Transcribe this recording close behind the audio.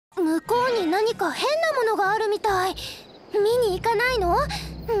何か変なものがあるみたい。見に行かないの？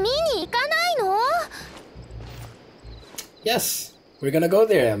見に行かないの？ Yes, we're gonna go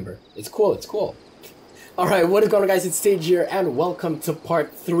there, Amber. It's cool, it's cool. Alright, what is going on, guys? It's Stage here, and welcome to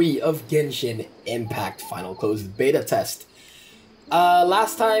part 3 of Genshin Impact Final Closed Beta Test.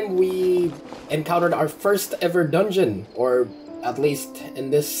 Last time we encountered our first ever dungeon, or at least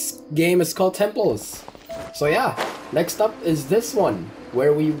in this game it's called Temples. So yeah, next up is this one,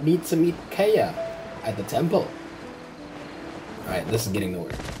 where we need to meet Kaeya at the temple. Alright, this is getting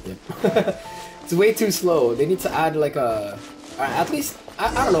nowhere. Yep. It's way too slow. They need to add like a... at least,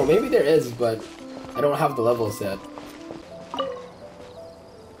 I don't know, maybe there is, but I don't have the levels yet.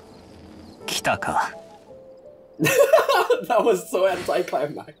 来たか。 That was so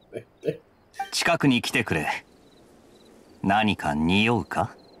anticlimactic. 近くに来てくれ。何か匂う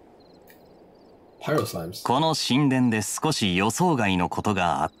か？ Pyro slimes. この神殿で少し予想外のこと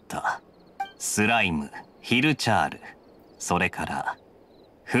があった。スライム、ヒルチャール、それから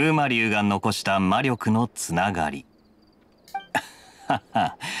風魔竜が残した魔力のつながり。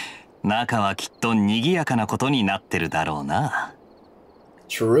中はきっと賑やかなことになってるだろうな。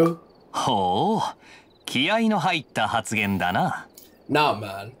True. ほう、気合の入った発言だな。No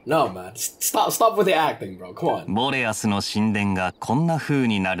man, no man. Stop with the acting, bro. Come on. ボレアスの神殿がこんな風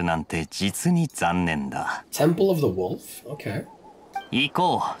になるなんて実に残念だ。Temple of the Wolf? Okay. 行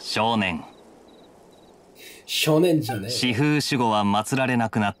こう、少年。少年じゃねえ。四風守護は祀られな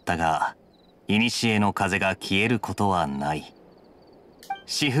くなったが、古の風が消えることはない。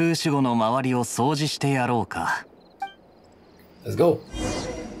四風守護の周りを掃除してやろうか。Let's go.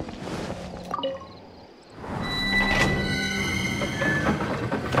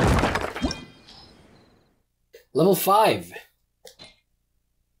 Level 5.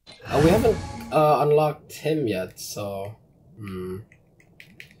 We haven't unlocked him yet, so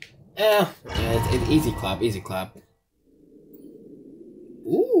yeah, it's easy clap, easy clap.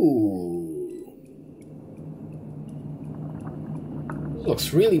 Ooh,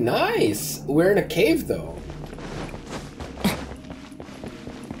 looks really nice. We're in a cave though.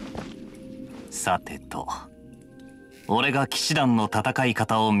 さてと、俺が騎士団の戦い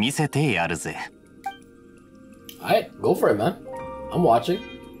方を見せてやるぜ。Alright, go for it, man. I'm watching.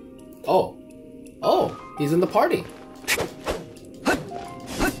 Oh, he's in the party.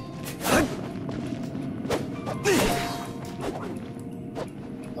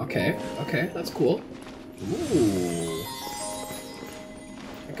 Okay, that's cool. Ooh.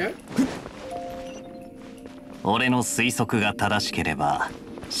 Okay. 俺の推測が正しければ、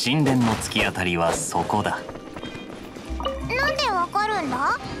神殿の突き当たりはそこだ。なんでわかるん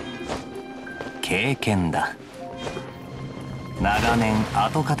だ？経験だ。長年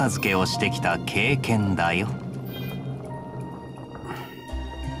後片付けをしてきた経験だよ。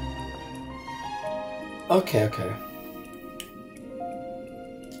Okay.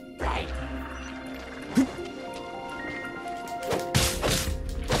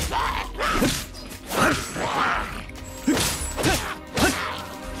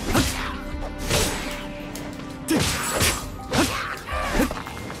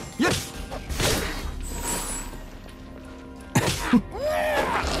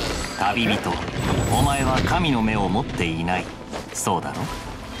旅人、お前は神の目を持っていない。そうだろ？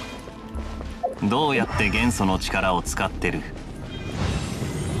どうやって元素の力を使ってる？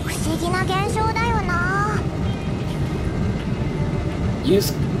不思議な現象だよな。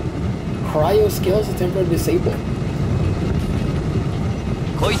Use cryo skills to temporarily disable.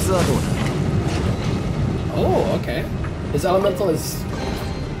 こいつはどうだ？ Oh, okay. His elemental is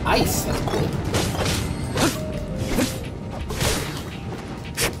ice. That's cool.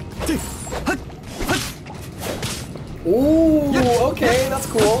 Ooh, okay, that's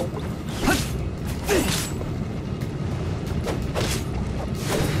cool.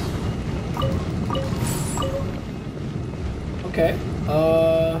 Okay,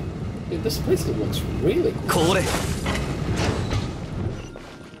 this place looks really cool. や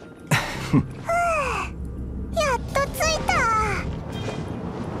っと着いた。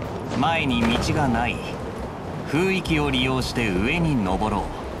前に道がない。雰囲気を利用して上に登ろ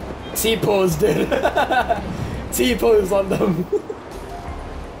う。T-pose did. T-pose on them.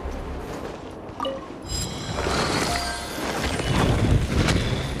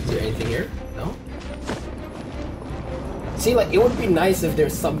 Is there anything here? No? See, like, it would be nice if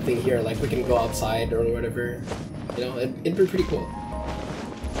there's something here, like we can go outside or whatever. You know, it'd be pretty cool.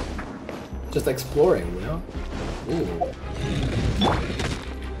 Just exploring, you know? Ooh.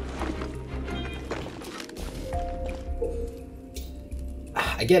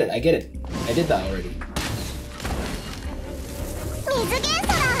 I get it. I did that already. 水元素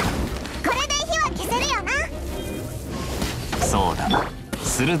だ。これだ。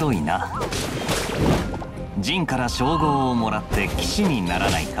鋭いな。ジンから称号をもらって騎士になら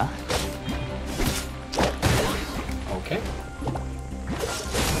ないか？ Okay.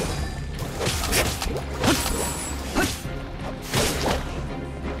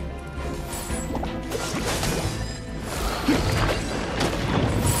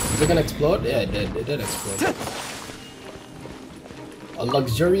 Is it gonna explode? Yeah, it did explode. A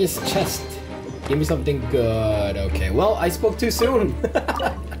luxurious chest. Give me something good. Okay, well, I spoke too soon.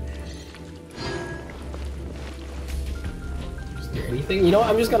 Is there anything? You know what?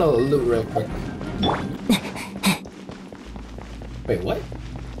 I'm just gonna loot real quick. Wait, what?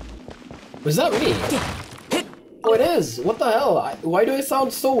 Was that me? Oh, it is! What the hell? Why do I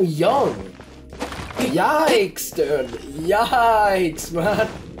sound so young? Yikes, dude! Yikes, man!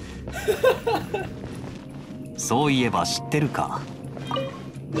 そういえば知ってるか？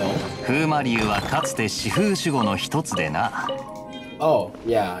 No. 風魔竜はかつて四風守護の一つでな。Oh,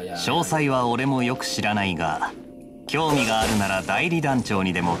 yeah, yeah. 詳細は俺もよく知らないが、興味があるなら代理団長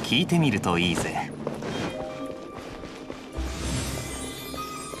にでも聞いてみるといいぜ。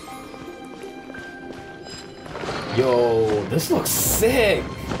Yo, this looks sick!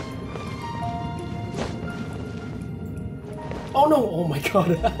 Oh no! Oh my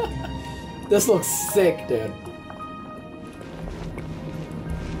god! This looks sick, dude.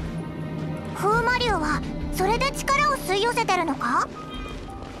 風魔竜はそれで力を吸い寄せてるのか？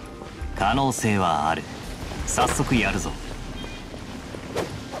可能性はある。早速やるぞ。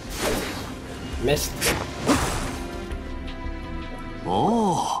Missed.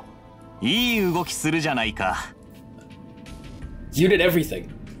 おお、いい動きするじゃないか。You did everything.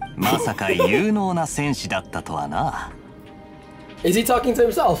 まさか有能な戦士だったとはな。Is he talking to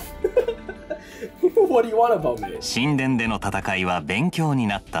himself? What do you want about me? 神殿での戦いは勉強に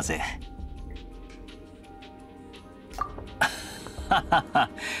なったぜ。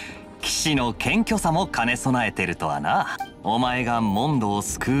騎士の謙虚さも兼ね備えてるとはな。お前がモンドを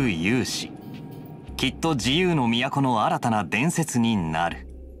救う勇士。きっと自由の都の新たな伝説になる。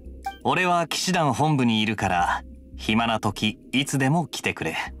俺は騎士団本部にいるから、暇な時いつでも来てく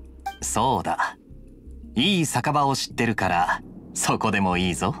れ。そうだ。いい酒場を知ってるから、そこでも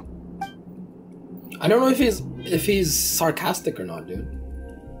いいぞ。I don't know if he's sarcastic or not, dude.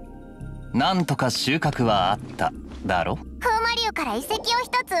 なんとか収穫はあっただろ。風魔竜から遺跡を一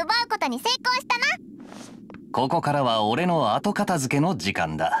つ奪うことに成功したな。ここからは俺の後片付けの時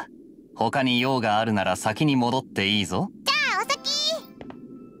間だ。他に用があるなら先に戻っていいぞ。じゃあお先。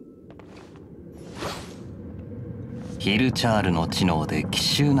ヒルチャールの知能で奇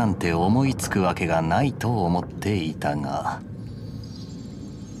襲なんて思いつくわけがないと思っていたが。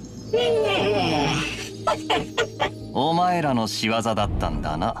お前らの仕業だったん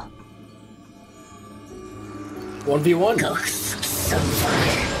だな。1v1. Or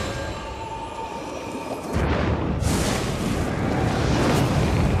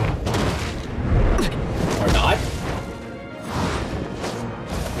not.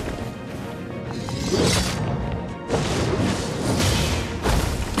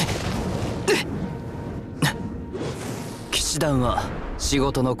騎士団は仕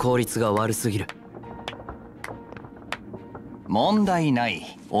事の効率が悪すぎる。問題な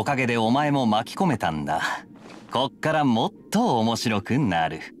い。おかげでお前も巻き込めたんだ。こっからもっと面白くな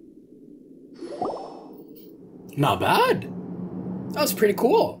る。Not bad. That was pretty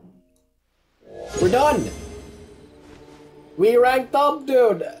cool. We're done. We ranked up,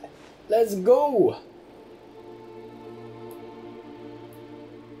 dude. Let's go.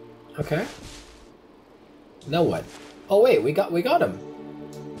 Okay. Now what? Oh wait, we got him.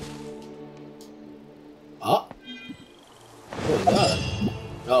 Oh. What was that?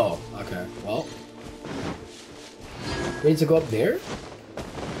 Oh, okay. Well. We need to go up there?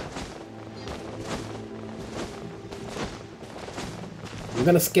 We're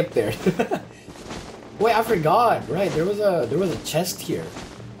gonna skip there. Wait, I forgot. Right, there was a chest here.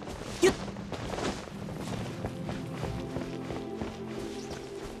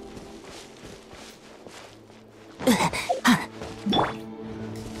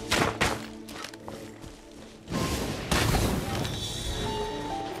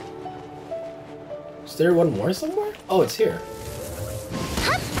 Is there one more somewhere? Oh, it's here.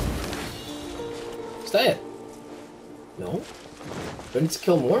 Is that it? No? Do I need to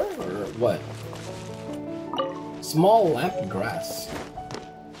kill more, or what? Small lamp grass.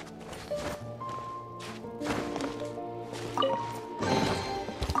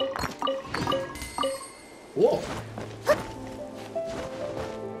 Whoa.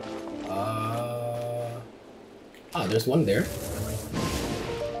 There's one there.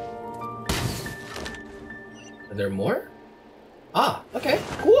 Are there more? Ah, okay,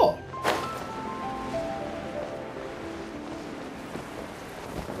 cool.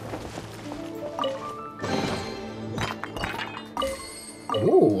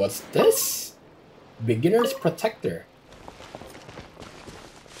 Ooh, what's this? Beginner's Protector.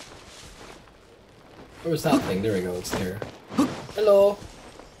 Where's that thing? There we go, it's there. Hello.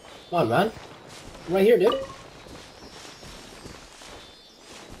 Come on, man. I'm right here, dude.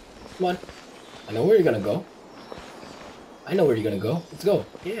 Come on. I know where you're gonna go. I know where you're gonna go. Let's go.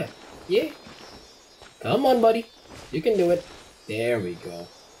 Yeah. Yeah. Come on, buddy. You can do it. There we go.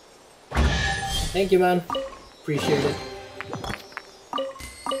 Thank you, man. Appreciate it.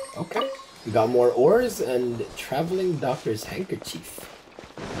 Okay. We got more ores and traveling doctor's handkerchief.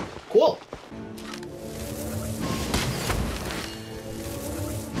 Cool.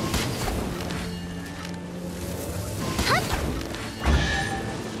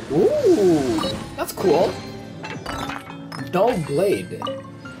 Ooh, that's cool. Dull blade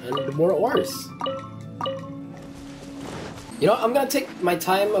and more ores. You know, I'm gonna take my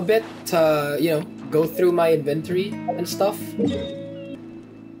time a bit to, you know, go through my inventory and stuff.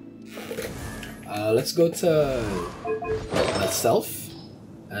 Let's go to myself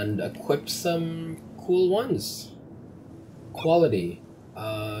and equip some cool ones. Quality.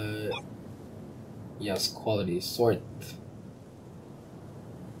 Yes, quality. Sort.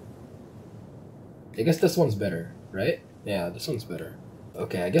 I guess this one's better, right? Yeah, this one's better.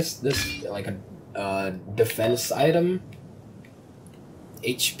 Okay, I guess this, like a defense item.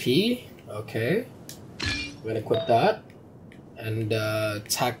 HP. Okay. We're gonna equip that. And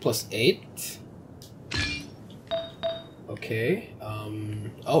attack plus 8. Okay.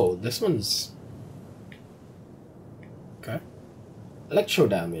 Oh, this one's... Okay. Electro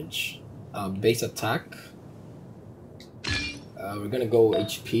damage. Base attack. We're gonna go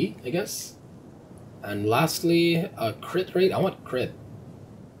HP, I guess. And lastly, crit rate. I want crit.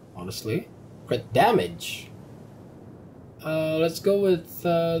 Honestly. Crit damage. Let's go with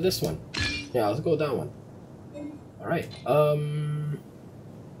this one. Yeah, let's go with that one. Alright.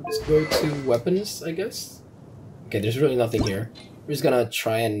 Let's go to weapons, I guess. Okay, there's really nothing here. We're just gonna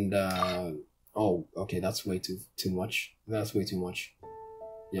try and oh, okay, that's way too much. That's way too much.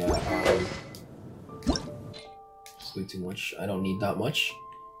 Yeah, it's way too much. I don't need that much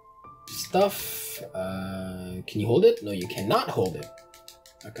stuff. Can you hold it? No, you cannot hold it.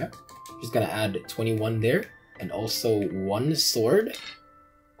 Okay. Just gonna add 21 there. And also 1 sword.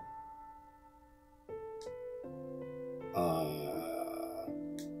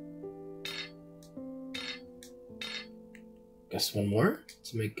 Guess 1 more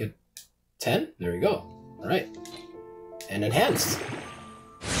to make it 10. There we go. Alright. And enhance.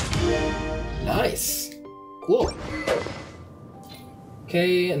 Nice. Cool.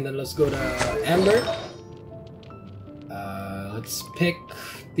 Okay, and then let's go to Amber. Let's pick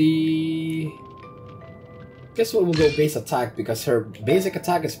the... Guess what, we'll go base attack because her basic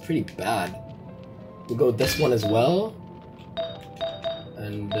attack is pretty bad. We'll go this one as well.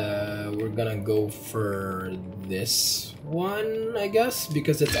 And we're gonna go for this one, I guess,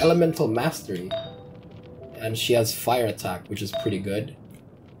 because it's elemental mastery. And she has fire attack, which is pretty good.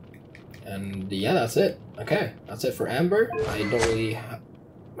 And yeah, that's it. Okay, that's it for Amber. I don't really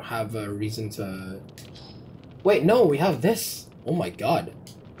have a reason to... Wait, no, we have this. Oh my god.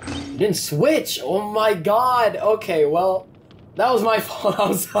 You didn't switch! Oh my god! Okay, well, that was my fault.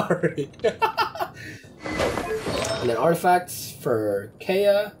 I'm sorry. And then artifacts for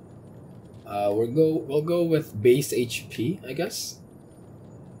Kaeya. We'll go with base HP, I guess.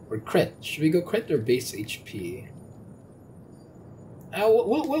 Or crit. Should we go crit or base HP?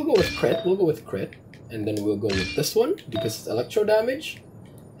 We'll go with crit. We'll go with crit. And then we'll go with this one because it's electro damage.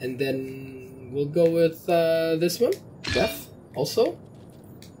 And then we'll go with this one, Def, also.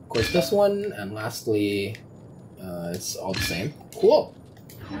 Of course, this one. And lastly, it's all the same. Cool.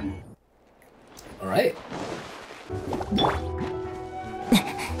 All right.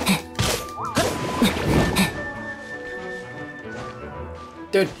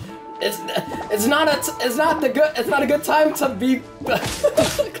 Dude, it's not a good time to be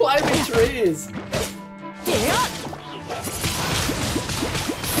climbing trees.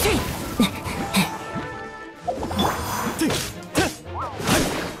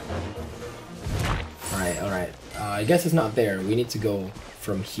 All right. I guess it's not there. We need to go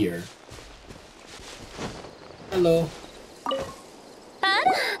from here. Hello. あら、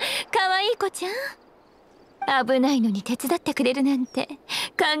可愛い子ちゃん。危ないのに手伝ってくれるなんて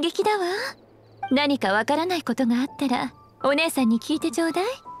感激だわ。何かわからないことがあったらお姉さんに聞いてちょうだい。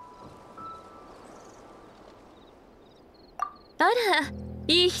あら、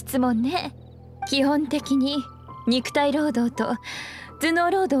いい質問ね。基本的に肉体労働と頭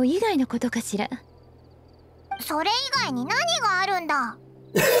脳労働以外のことかしら。それ以外に何があるんだ。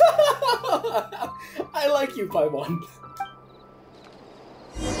I like you, Paimon.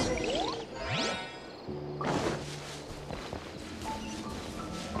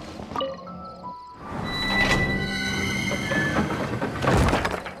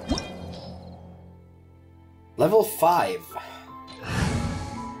 Level 5.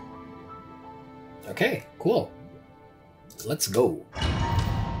 Okay, cool. Let's go.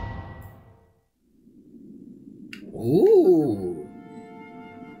 Ooh.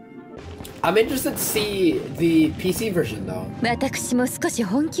 I'm interested to see the PC version though. 私も少し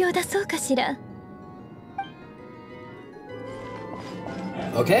本気を出そうかしら。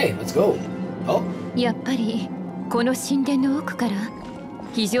Okay, let's go. Oh. やっぱりこの神殿の奥から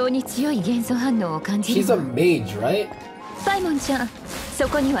非常に強い元素反応を感じる。 She's a mage, right? パイモンちゃん、そ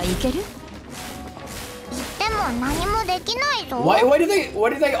こには行ける？行っても何もできないぞ。Why do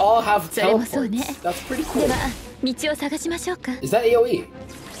they all have それもそう teleports? ね。 That's pretty cool. では道を探しましょうか。 Is that AoE?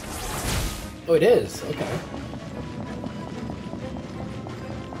 Oh, it is. Okay.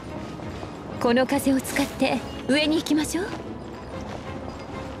 この風を使って上に行きましょう。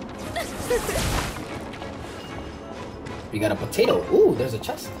We got a potato. Ooh, there's a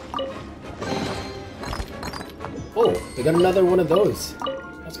chest. Oh, we got another one of those.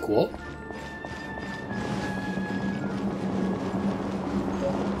 That's cool.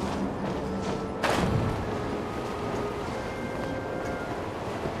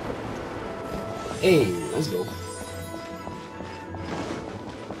 Hey, let's go.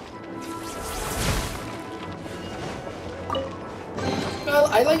 Well,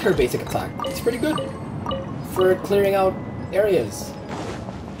 I like her basic attack. It's pretty good for clearing out areas.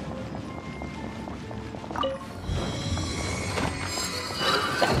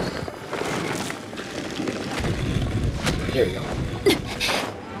 There we go.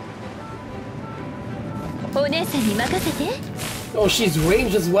 お姉さんに任せて。 Oh, she's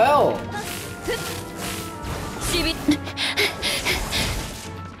ranged as well.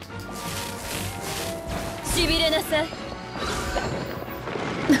 しびれなさい。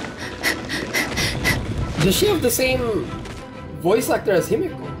 Does she have the same voice actor as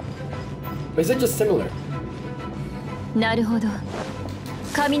Himiko? Or is it just similar? なるほど。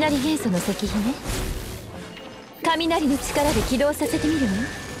雷元素の石碑ね。雷の力で起動させてみるわ。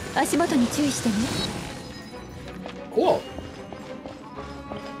足元に注意してね。 Cool.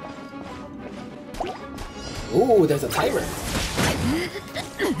 Ooh, there's a timer.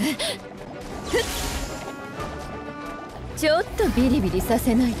 ちょっとビリビリさ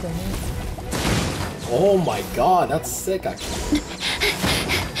せないとね。 Oh my god, that's sick actually.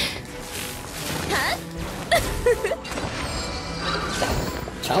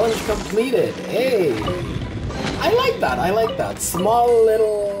 Challenge completed. Hey. I like that. I like that. Small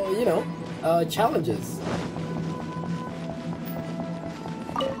little, you know, challenges.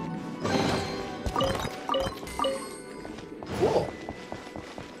 Cool.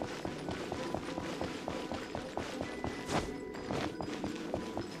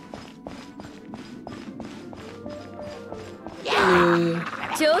 Yay.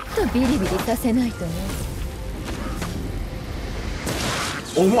 ちょっとビリビリさせないとね。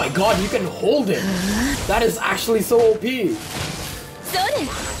 Oh my god, you can hold it! That is actually so OP! それ、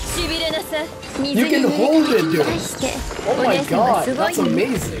しびれなさい。 You can hold it, dude! 対して Oh お my 姉さんは god, すご that's いね。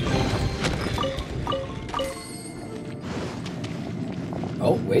 amazing!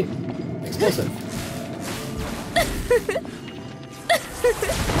 Oh, wait. Explosive.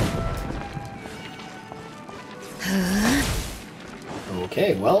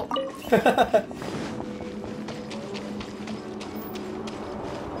 Okay, well.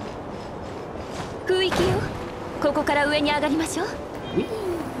 空域よ。ここから上に上がりましょう。 Whee!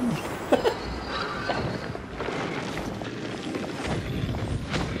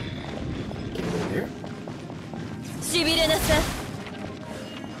 Get over there. しびれなさい。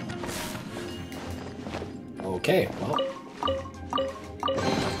 Okay, well.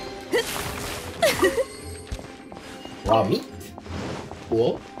 Raw meat.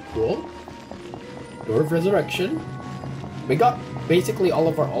 Cool, cool. Door of Resurrection. We got basically all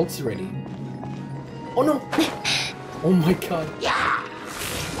of our ults ready. Oh no! Oh my god.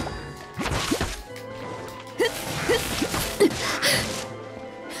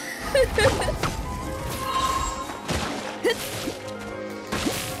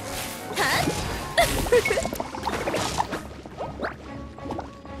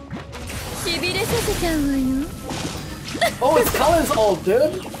 Oh, it's Cullen's ult,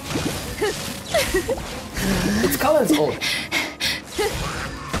 dude! It's Cullen's ult.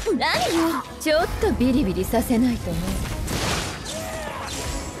 よ、ちょっとビリビリさせないとね。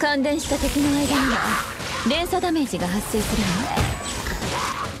感電した敵の間には連鎖ダメージが発生するの。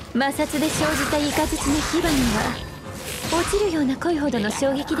摩擦で生じたイカズチの火花は落ちるような濃いほどの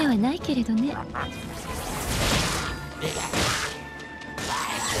衝撃ではないけれどね。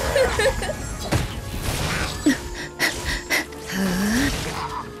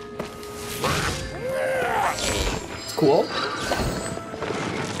It's cool.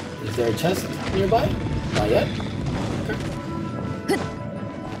 Is there a chest nearby? Not yet. Okay.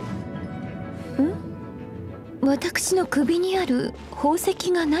 私の首にある宝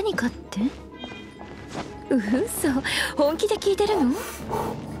石が何かって？嘘、本気で聞いてるの？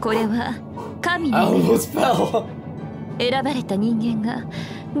これは神の選ばれた人間が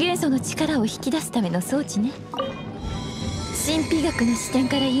元素の力を引き出すための装置ね。神秘学の視点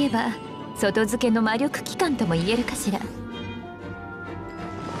から言えば外付けの魔力機関とも言えるかしら。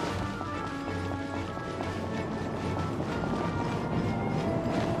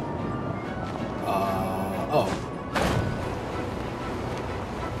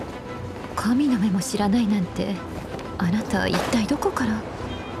神の目も知らないなんて、あなた一体どこから？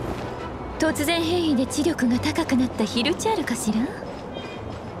突然変異で知力が高くなったヒルチャールかしら？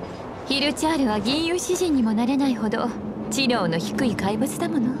ヒルチャールは銀融詩人にもなれないほど知能の低い怪物だ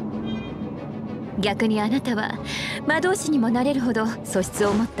もの。逆にあなたは魔導士にもなれるほど素質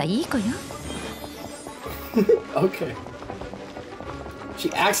を持ったいい子よ。Okay.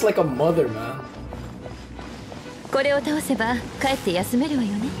 She acts like a mother, man. これを倒せば帰って休めるわよ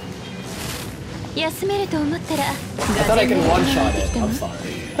ね。休めると思ったら I thought I could one shot it. I'm sorry.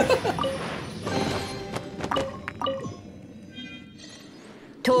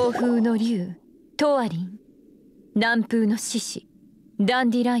 東風の竜、トアリン、南風の獅子、ダン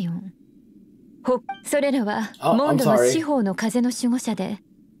ディライオン、それらはモンドの四方の風の守護者で、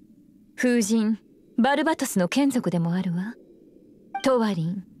風神バルバトスの眷属でもあるわ。トアリ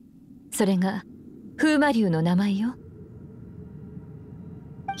ン、それが風魔竜の名前よ。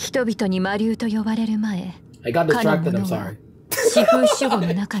人々に魔竜と呼ばれる前、かの者は四風守護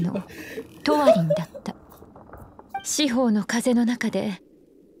の中のトアリンだった。四方の風の中で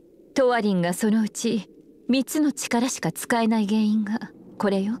トアリンがそのうち3つの力しか使えない原因がこ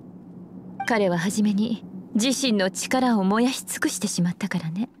れよ。彼は初めに自身の力を燃やし尽くしてしまったから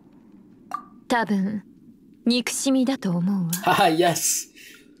ね。多分憎しみだと思うわ。Yes.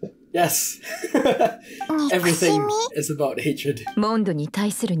 Yes. Everything is about hatred. モンドに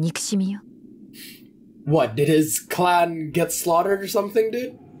対する憎しみよ。What, did his clan get slaughtered or something,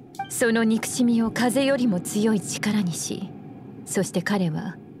 dude? その憎しみを風よりも強い力にし、そして彼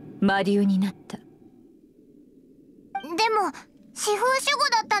は魔竜になった。でも四風守護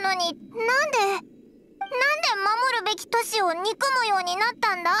だったのに、なんで守るべき都市を憎むようになっ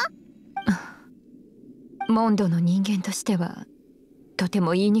たんだ？モンドの人間としてはとて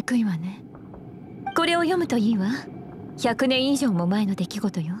も言いにくいわね。これを読むといいわ。100年以上も前の出来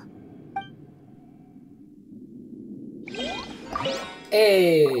事よ。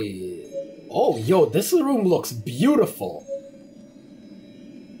Hey. Oh, yo, this room looks beautiful.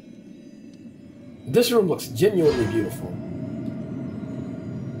 This room looks genuinely beautiful.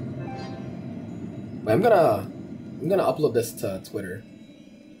 I'm gonna upload this to Twitter.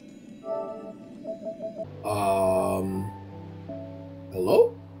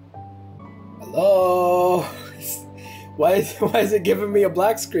 Hello? Hello? Why is it giving me a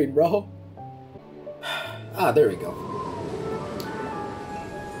black screen, bro? Ah, there we go.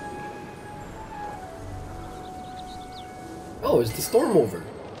 Oh, it's the storm over.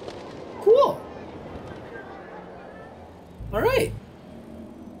 Cool. Alright.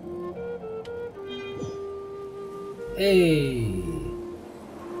 Hey.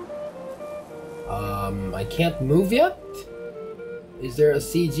 I can't move yet? Is there a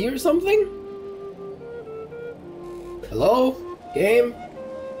CG or something? Hello? Game?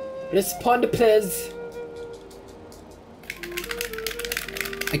 Respond, please.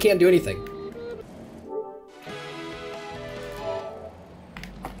 I can't do anything.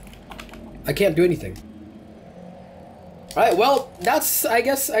 I can't do anything. Alright, well, I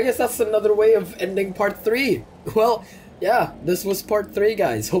guess that's another way of ending part 3. Well, yeah, this was part 3,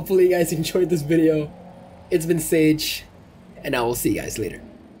 guys. Hopefully you guys enjoyed this video. It's been Sage, and I will see you guys later.